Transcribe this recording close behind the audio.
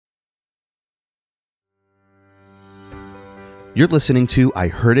You're listening to I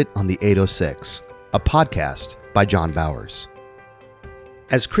Heard It on the 806, a podcast by John Bowers.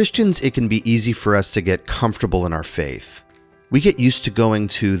 As Christians, it can be easy for us to get comfortable in our faith. We get used to going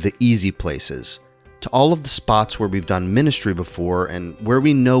to the easy places, to all of the spots where we've done ministry before and where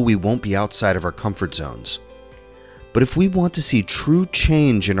we know we won't be outside of our comfort zones. But if we want to see true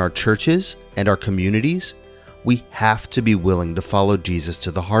change in our churches and our communities, we have to be willing to follow Jesus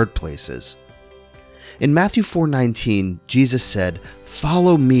to the hard places. In Matthew 4:19, Jesus said,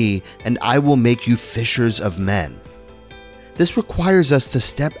 "Follow me, and I will make you fishers of men." This requires us to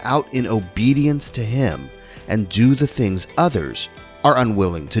step out in obedience to Him and do the things others are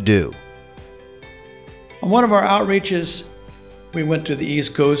unwilling to do. On one of our outreaches, we went to the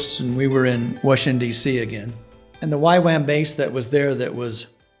East Coast and we were in Washington, D.C. again. And the YWAM base that was there that was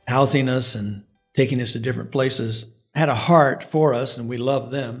housing us and taking us to different places had a heart for us, and we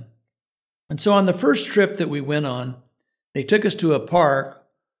loved them. And so on the first trip that we went on, they took us to a park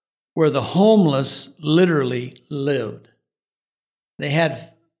where the homeless literally lived. They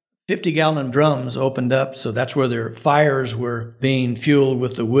had 50-gallon drums opened up, so that's where their fires were being fueled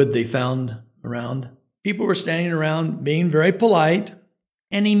with the wood they found around. People were standing around being very polite,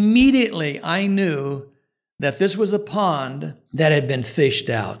 and immediately I knew that this was a pond that had been fished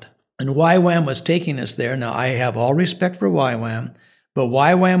out. And YWAM was taking us there. Now, I have all respect for YWAM, but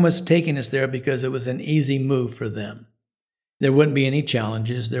YWAM was taking us there because it was an easy move for them. There wouldn't be any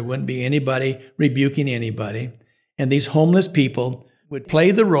challenges. There wouldn't be anybody rebuking anybody. And these homeless people would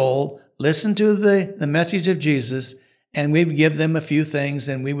play the role, listen to the message of Jesus, and we would give them a few things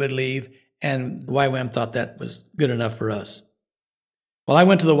and we would leave. And YWAM thought that was good enough for us. Well, I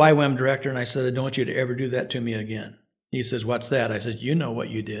went to the YWAM director and I said, "I don't want you to ever do that to me again." He says, "What's that?" I said, "You know what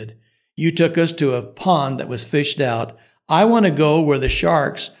you did. You took us to a pond that was fished out. I want to go where the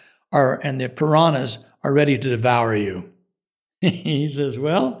sharks are and the piranhas are ready to devour you." He says,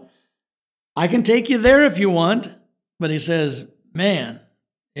 "Well, I can take you there if you want." But he says, "Man,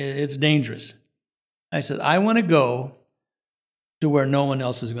 it's dangerous." I said, "I want to go to where no one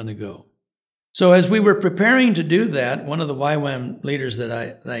else is going to go." So as we were preparing to do that, one of the YWAM leaders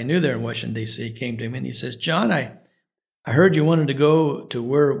that I knew there in Washington, D.C. came to me and he says, "John, I heard you wanted to go to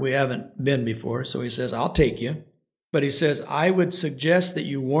where we haven't been before." So he says, "I'll take you." But he says, "I would suggest that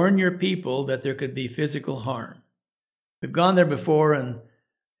you warn your people that there could be physical harm. We've gone there before and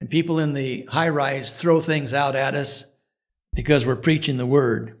people in the high rise throw things out at us because we're preaching the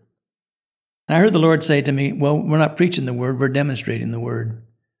word." And I heard the Lord say to me, "Well, we're not preaching the word, we're demonstrating the word."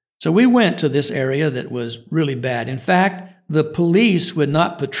 So we went to this area that was really bad. In fact, the police would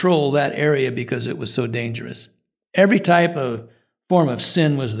not patrol that area because it was so dangerous. Every type of form of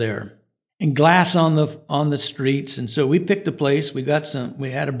sin was there, and glass on the streets. And so we picked a place. We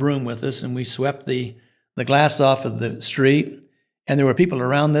had a broom with us, and we swept the glass off of the street. And there were people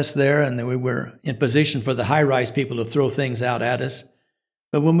around us there, and we were in position for the high-rise people to throw things out at us.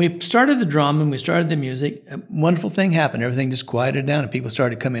 But when we started the drama and we started the music, a wonderful thing happened. Everything just quieted down, and people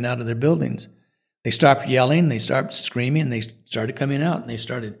started coming out of their buildings. They stopped yelling, they stopped screaming, and they started coming out, and they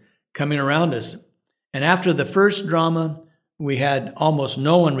started coming around us. And after the first drama, we had almost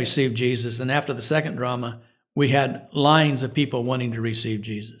no one receive Jesus. And after the second drama, we had lines of people wanting to receive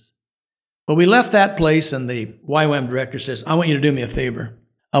Jesus. But we left that place, and the YWAM director says, "I want you to do me a favor.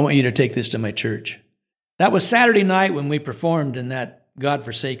 I want you to take this to my church." That was Saturday night when we performed in that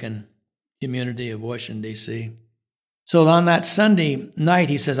God-forsaken community of Washington, D.C. So on that Sunday night,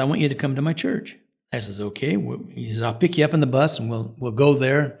 he says, "I want you to come to my church." I says, "Okay." He says, "I'll pick you up in the bus and we'll go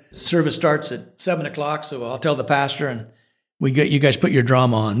there. Service starts at 7 o'clock, so I'll tell the pastor and you guys put your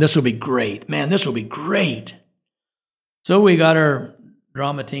drama on. This will be great. Man, this will be great." So we got our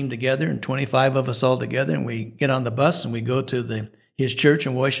drama team together, and 25 of us all together, and we get on the bus and we go to his church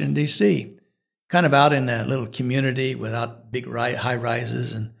in Washington, D.C., kind of out in a little community without big high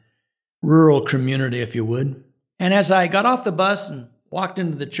rises and rural community, if you would. And as I got off the bus and walked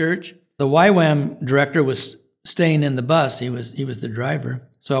into the church, the YWAM director was staying in the bus. He was the driver.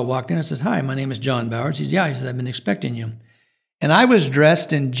 So I walked in and says, "Hi, my name is John Bowers." He says, "Yeah." He says, "I've been expecting you." And I was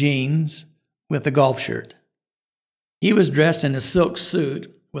dressed in jeans with a golf shirt. He was dressed in a silk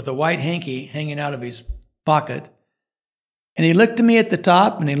suit with a white hanky hanging out of his pocket. And he looked at me at the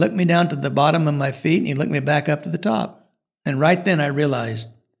top, and he looked me down to the bottom of my feet, and he looked me back up to the top. And right then I realized,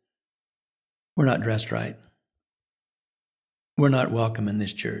 we're not dressed right. We're not welcome in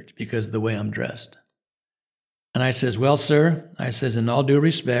this church because of the way I'm dressed. And I says, "Well, sir," I says, "in all due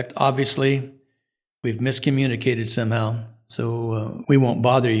respect, obviously we've miscommunicated somehow, so we won't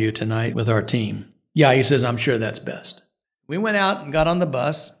bother you tonight with our team." "Yeah," he says, "I'm sure that's best." We went out and got on the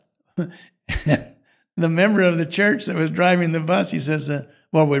bus. the member of the church that was driving the bus, he says,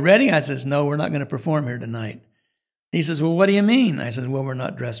 well, are we ready? I says, no, we're not going to perform here tonight. He says, well, what do you mean? I said, well, we're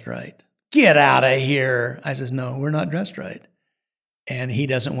not dressed right. Get out of here. I says, no, we're not dressed right. And he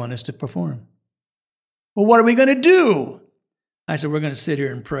doesn't want us to perform. Well, what are we going to do? I said, we're going to sit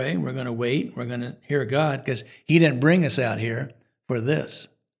here and pray. We're going to wait. We're going to hear God, because he didn't bring us out here for this,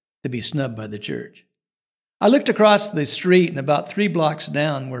 to be snubbed by the church. I looked across the street, and about 3 blocks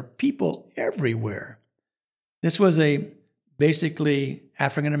down were people everywhere. This was a basically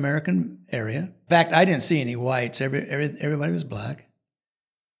African-American area. In fact, I didn't see any whites. Everybody was black.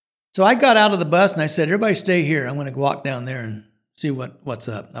 So I got out of the bus and I said, everybody stay here. I'm going to walk down there and see what's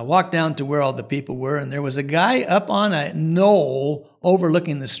up. I walked down to where all the people were, and there was a guy up on a knoll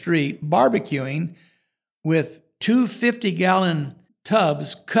overlooking the street barbecuing with 2 50-gallon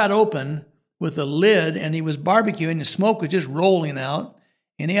tubs cut open with a lid, and he was barbecuing. The smoke was just rolling out,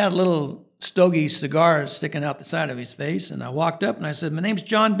 and he had a little stogie cigar sticking out the side of his face. And I walked up and I said, my name's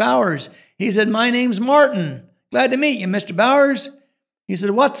John Bowers. He said, my name's Martin. Glad to meet you, Mr. Bowers. He said,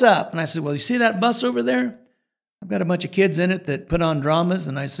 what's up? And I said, well, you see that bus over there? I've got a bunch of kids in it that put on dramas.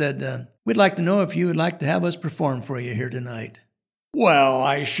 And I said, we'd like to know if you would like to have us perform for you here tonight. Well,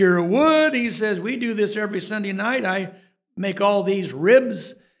 I sure would. He says, we do this every Sunday night. I make all these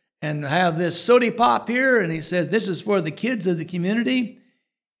ribs and have this soda pop here. And he says, this is for the kids of the community.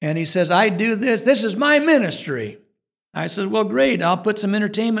 And he says, I do this. This is my ministry. I said, well, great. I'll put some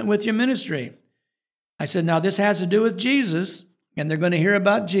entertainment with your ministry. I said, now this has to do with Jesus, and they're going to hear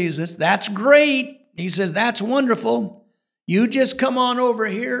about Jesus. That's great. He says, that's wonderful. You just come on over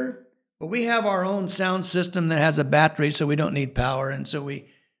here. But we have our own sound system that has a battery, so we don't need power. And so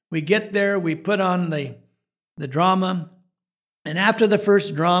we get there, we put on the drama. And after the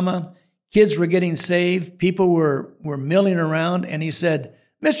first drama, kids were getting saved. People were milling around. And he said,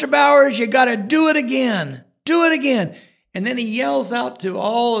 Mr. Bowers, you got to do it again. Do it again. And then he yells out to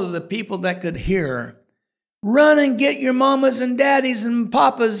all of the people that could hear, run and get your mamas and daddies and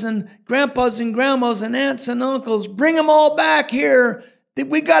papas and grandpas and grandmas and aunts and uncles. Bring them all back here.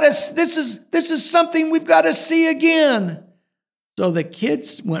 This is something we've got to see again. So the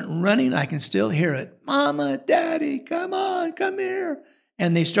kids went running. I can still hear it. Mama, Daddy, come on, come here.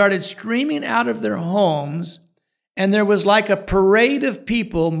 And they started streaming out of their homes. And there was like a parade of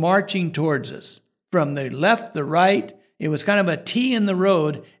people marching towards us from the left, the right. It was kind of a T in the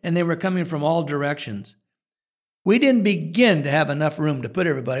road, and they were coming from all directions. We didn't begin to have enough room to put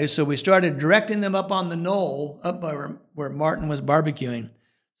everybody, so we started directing them up on the knoll, up by where Martin was barbecuing.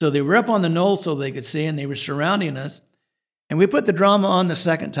 So they were up on the knoll so they could see, and they were surrounding us. And we put the drama on the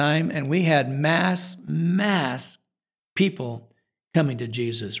second time, and we had mass people coming to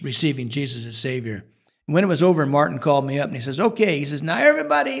Jesus, receiving Jesus as Savior. When it was over, Martin called me up and he says, okay, he says, now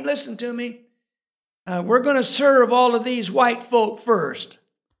everybody listen to me. We're going to serve all of these white folk first.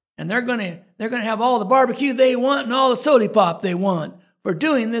 And they're going to have all the barbecue they want and all the soda pop they want for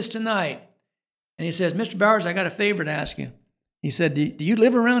doing this tonight. And he says, Mr. Bowers, I got a favor to ask you. He said, do you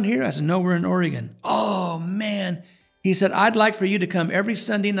live around here? I said, no, we're in Oregon. Oh, man. He said, I'd like for you to come every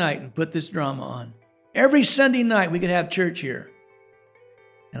Sunday night and put this drama on. Every Sunday night we could have church here.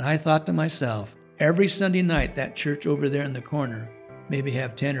 And I thought to myself, every Sunday night, that church over there in the corner maybe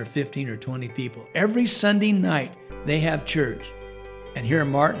have 10 or 15 or 20 people. Every Sunday night, they have church. And here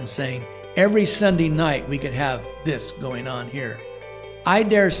Martin saying, every Sunday night, we could have this going on here. I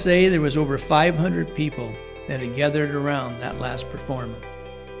dare say there was over 500 people that had gathered around that last performance.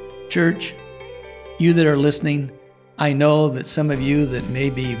 Church, you that are listening, I know that some of you that may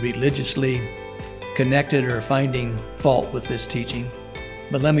be religiously connected or finding fault with this teaching,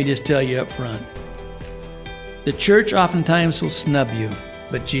 but let me just tell you up front, the church oftentimes will snub you,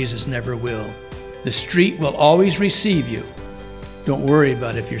 but Jesus never will. The street will always receive you. Don't worry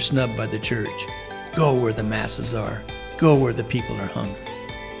about if you're snubbed by the church. Go where the masses are. Go where the people are hungry.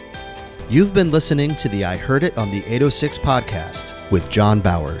 You've been listening to the I Heard It on the 806 podcast with John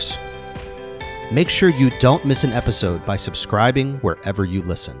Bowers. Make sure you don't miss an episode by subscribing wherever you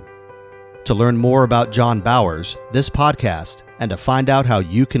listen. To learn more about John Bowers, this podcast, and to find out how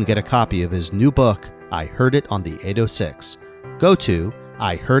you can get a copy of his new book, I Heard It on the 806, go to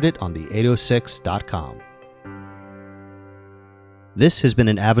ihearditOnThe806.com. This has been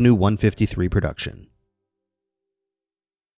an Avenue 153 production.